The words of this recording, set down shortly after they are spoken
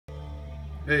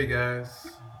Hey guys,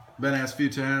 been asked a few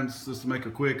times just to make a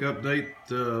quick update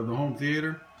the home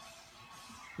theater.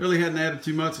 Really hadn't added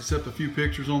too much except a few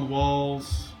pictures on the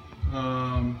walls.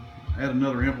 Add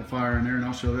another amplifier in there, and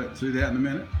I'll show that in a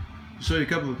minute. I'll show you a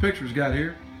couple of the pictures got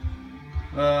here.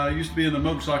 Used to be in the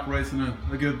motorcycle racing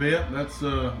a good bit. That's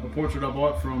a portrait I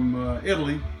bought from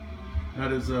Italy.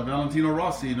 That is Valentino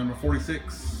Rossi, number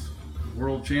 46,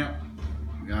 world champ.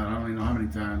 God, I don't even know how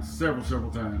many times.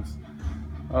 Several times.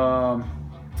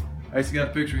 I actually got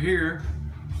a picture here.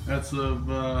 That's of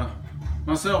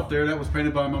myself there. That was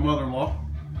painted by my mother-in-law.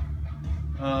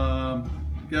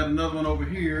 Got another one over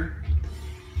here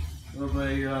of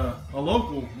a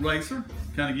local racer.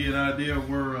 Kind of give you an idea of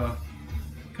where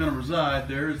kind of reside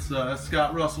there. It's that's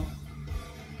Scott Russell.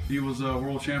 He was a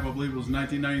world champ, I believe it was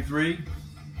 1993.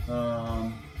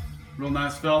 Real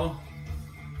nice fellow.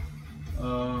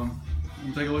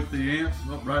 Take a look at the amps.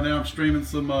 Well, right now I'm streaming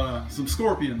some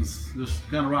Scorpions, just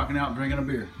kind of rocking out and drinking a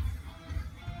beer.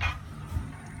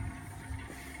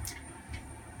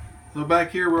 So back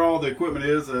here where all the equipment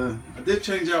is, I did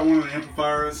change out one of the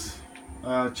amplifiers.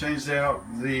 Changed out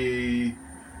the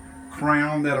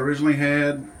crown that I originally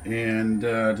had, and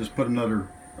just put another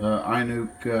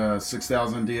iNuke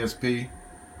 6000 DSP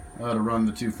to run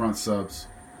the two front subs.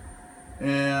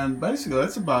 And basically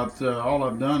that's about all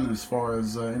I've done as far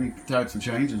as any types of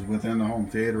changes within the home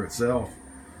theater itself.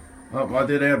 I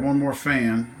did add one more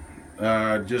fan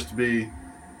just to be,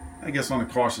 I guess, on the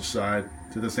cautious side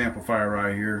to this amplifier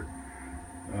right here.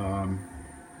 And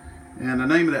the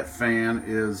name of that fan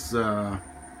is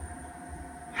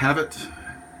Havit.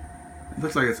 It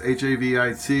looks like it's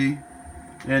H-A-V-I-T,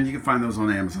 and you can find those on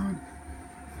Amazon.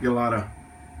 You get a lot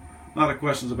of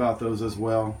questions about those as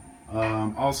well.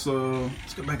 Also,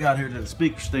 let's go back out here to the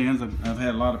speaker stands. I've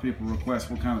had a lot of people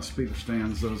request what kind of speaker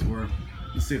stands those were.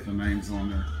 Let's see if the name's on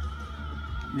there.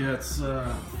 Yeah,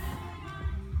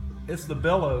 it's the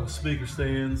Bellow speaker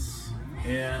stands,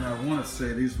 and I want to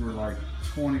say these were like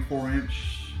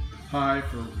 24-inch high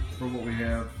for what we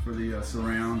have for the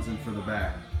surrounds and for the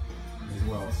back as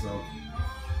well. So,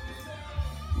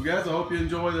 well guys, I hope you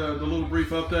enjoy the little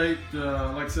brief update.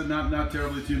 Like I said, not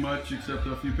terribly too much, except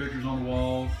a few pictures on the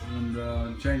walls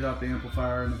and change out the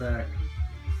amplifier in the back.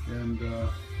 And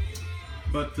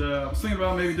but I was thinking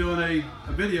about maybe doing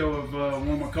a video of one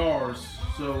of my cars.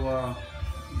 So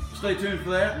stay tuned for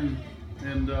that,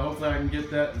 and hopefully I can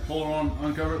get that and pull it on,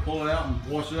 uncover it, pull it out, and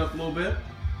wash it up a little bit,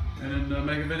 and then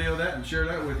make a video of that and share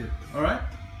that with you. All right,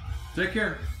 take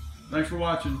care. Thanks for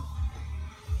watching.